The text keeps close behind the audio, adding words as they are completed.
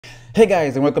Hey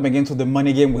guys, and welcome again to the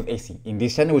Money Game with AC. In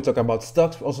this channel, we talk about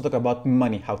stocks, we also talk about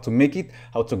money, how to make it,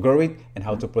 how to grow it, and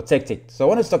how to protect it. So I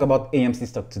want to talk about AMC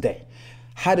stock today.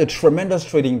 Had a tremendous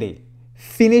trading day,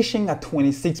 finishing at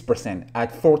 26%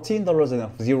 at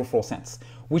 $14.04,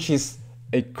 which is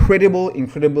incredible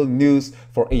news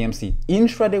for AMC.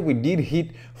 Intraday, we did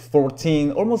hit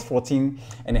 14, almost 14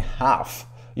 and a half,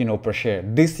 per share.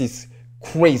 This is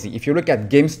crazy. If you look at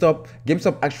GameStop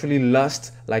actually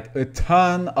lost like a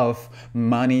ton of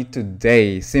money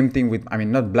today. Same thing with,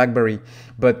 not BlackBerry,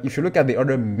 but if you look at the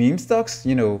other meme stocks,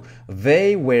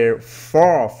 they were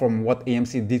far from what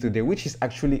AMC did today, which is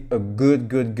actually a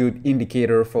good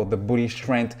indicator for the bullish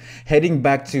trend heading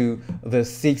back to the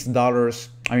 $6.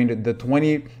 The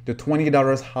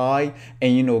 $20 high,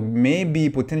 and maybe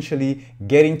potentially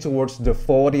getting towards the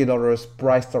 $40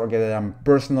 price target that I'm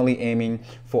personally aiming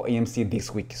for AMC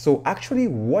this week. So actually,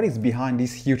 what is behind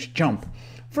this huge jump?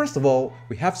 First of all,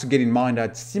 we have to get in mind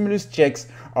that stimulus checks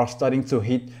are starting to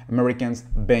hit Americans'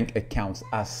 bank accounts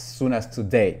as soon as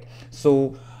today.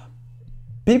 So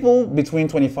people between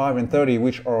 25 and 30,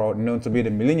 which are known to be the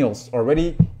millennials,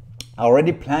 already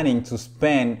planning to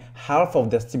spend half of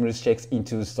their stimulus checks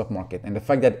into the stock market. And the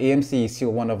fact that AMC is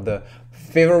still one of the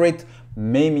favorite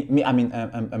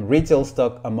retail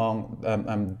stock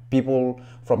among people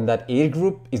from that age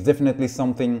group is definitely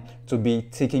something to be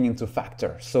taking into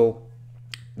factor. So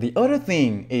the other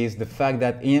thing is the fact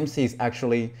that AMC is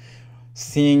actually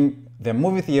seeing the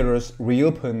movie theaters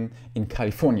reopen in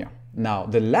California. Now,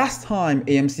 the last time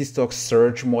AMC stocks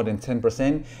surged more than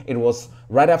 10%, it was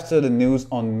right after the news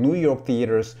on New York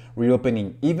theaters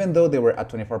reopening, even though they were at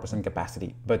 24%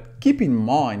 capacity. But keep in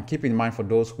mind for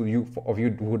those of you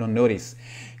who don't know this,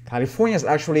 California is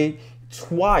actually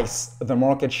twice the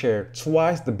market share,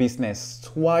 twice the business,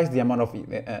 twice the amount of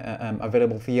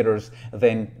available theaters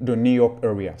than the New York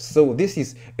area. So this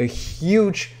is a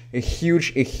huge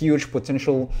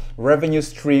potential revenue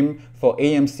stream for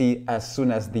AMC as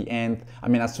soon as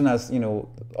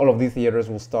all of these theaters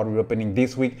will start reopening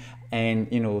this week and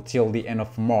till the end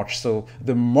of March. So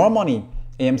the more money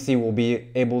AMC will be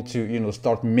able to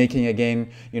start making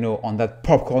again on that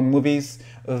popcorn movies,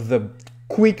 the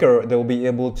quicker they will be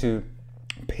able to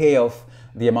pay off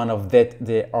the amount of debt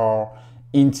they are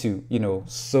into,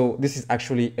 so this is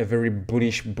actually a very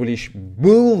bullish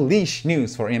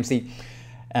news for AMC.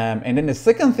 And then the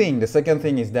second thing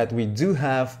is that we do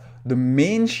have the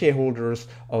main shareholders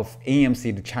of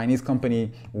AMC, the Chinese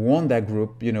company Wanda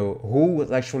Group, who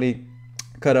was actually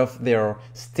cut off their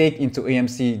stake into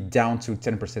AMC down to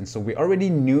 10%. So we already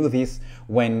knew this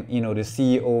when the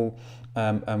CEO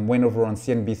went over on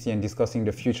CNBC and discussing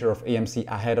the future of AMC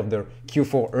ahead of their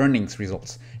Q4 earnings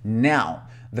results. Now,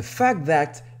 the fact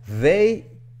that they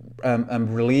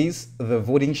release the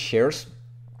voting shares,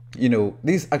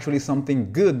 this is actually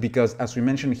something good because, as we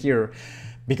mentioned here,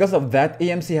 because of that,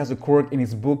 AMC has a quirk in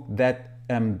its book that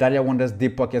Dahlia Wanda's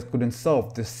deep pockets couldn't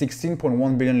solve: the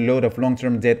 $16.1 billion load of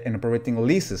long-term debt and operating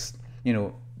leases.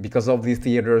 Because of these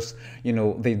theaters,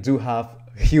 they do have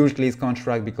huge lease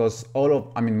contract because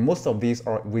most of these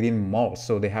are within malls,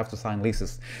 so they have to sign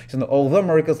leases. So although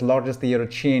America's largest theater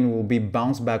chain will be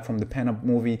bounced back from the pent-up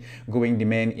movie going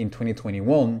demand in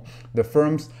 2021, the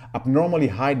firm's abnormally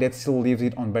high debt still leaves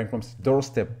it on bankruptcy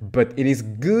doorstep. But it is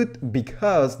good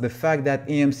because the fact that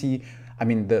AMC,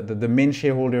 the main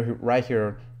shareholder right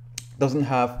here, doesn't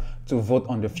have to vote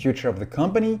on the future of the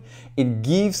company. It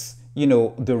gives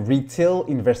the retail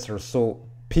investors, so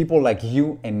people like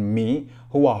you and me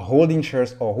who are holding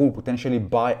shares or who potentially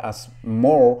buy as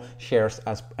more shares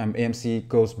as AMC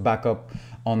goes back up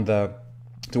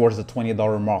towards the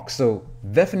 $20 mark. So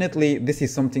definitely this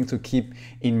is something to keep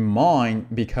in mind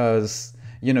because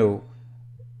the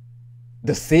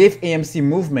Save AMC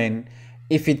movement,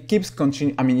 if it keeps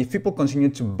if people continue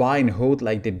to buy and hold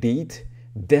like they did,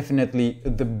 definitely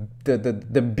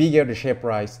the bigger the share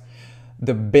price,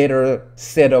 the better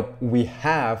setup we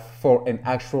have for an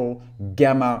actual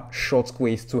gamma short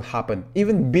squeeze to happen,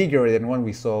 even bigger than one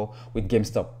we saw with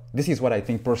GameStop. This is what I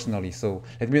think personally. So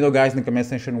let me know, guys, in the comment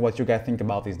section what you guys think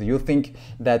about this. Do you think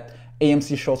that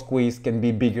AMC short squeeze can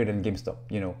be bigger than GameStop?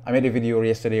 I made a video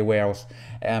yesterday where I was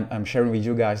sharing with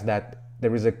you guys that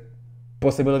there is a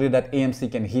possibility that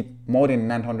AMC can hit more than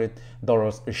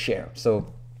 $900 a share.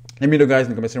 So let me know, guys, in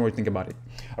the comment section what you think about it.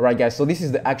 All right, guys, so this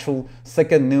is the actual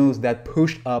second news that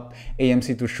pushed up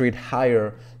AMC to trade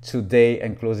higher today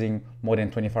and closing more than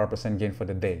 25% gain for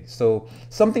the day. So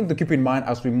something to keep in mind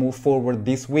as we move forward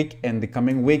this week and the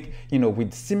coming week,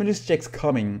 with stimulus checks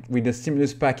coming, with the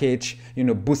stimulus package,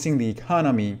 boosting the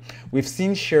economy, we've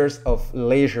seen shares of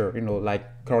leisure, like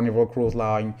Carnival Cruise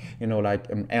Line,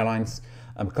 airlines,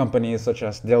 companies such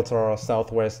as Delta,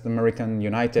 Southwest, American,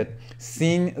 United,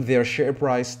 seeing their share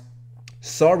price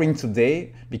soaring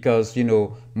today because, you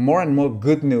know, more and more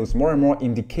good news, more and more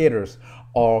indicators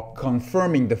are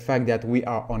confirming the fact that we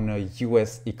are on a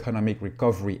US economic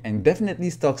recovery. And definitely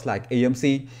stocks like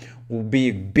AMC will be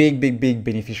a big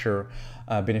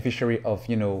beneficiary of,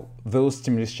 you know, those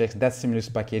stimulus checks, that stimulus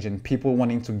package, and people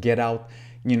wanting to get out,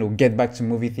 you know, get back to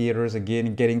movie theaters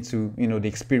again, getting to, you know, the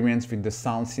experience with the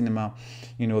sound cinema,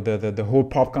 you know, the whole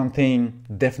popcorn thing.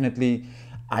 Definitely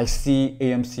I see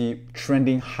AMC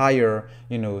trending higher,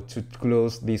 you know, to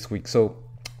close this week. So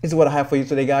this is what I have for you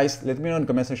today, guys. Let me know in the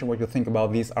comment section what you think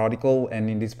about this article and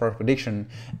in this price prediction,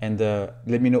 and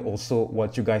let me know also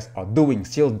what you guys are doing.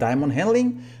 Still diamond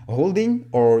handling, holding,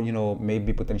 or, you know,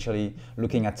 maybe potentially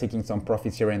looking at taking some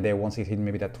profits here and there once it hit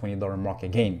maybe that $20 mark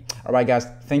again. All right, guys,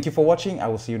 thank you for watching. I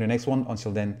will see you in the next one.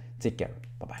 Until then, take care.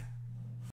 Bye-bye.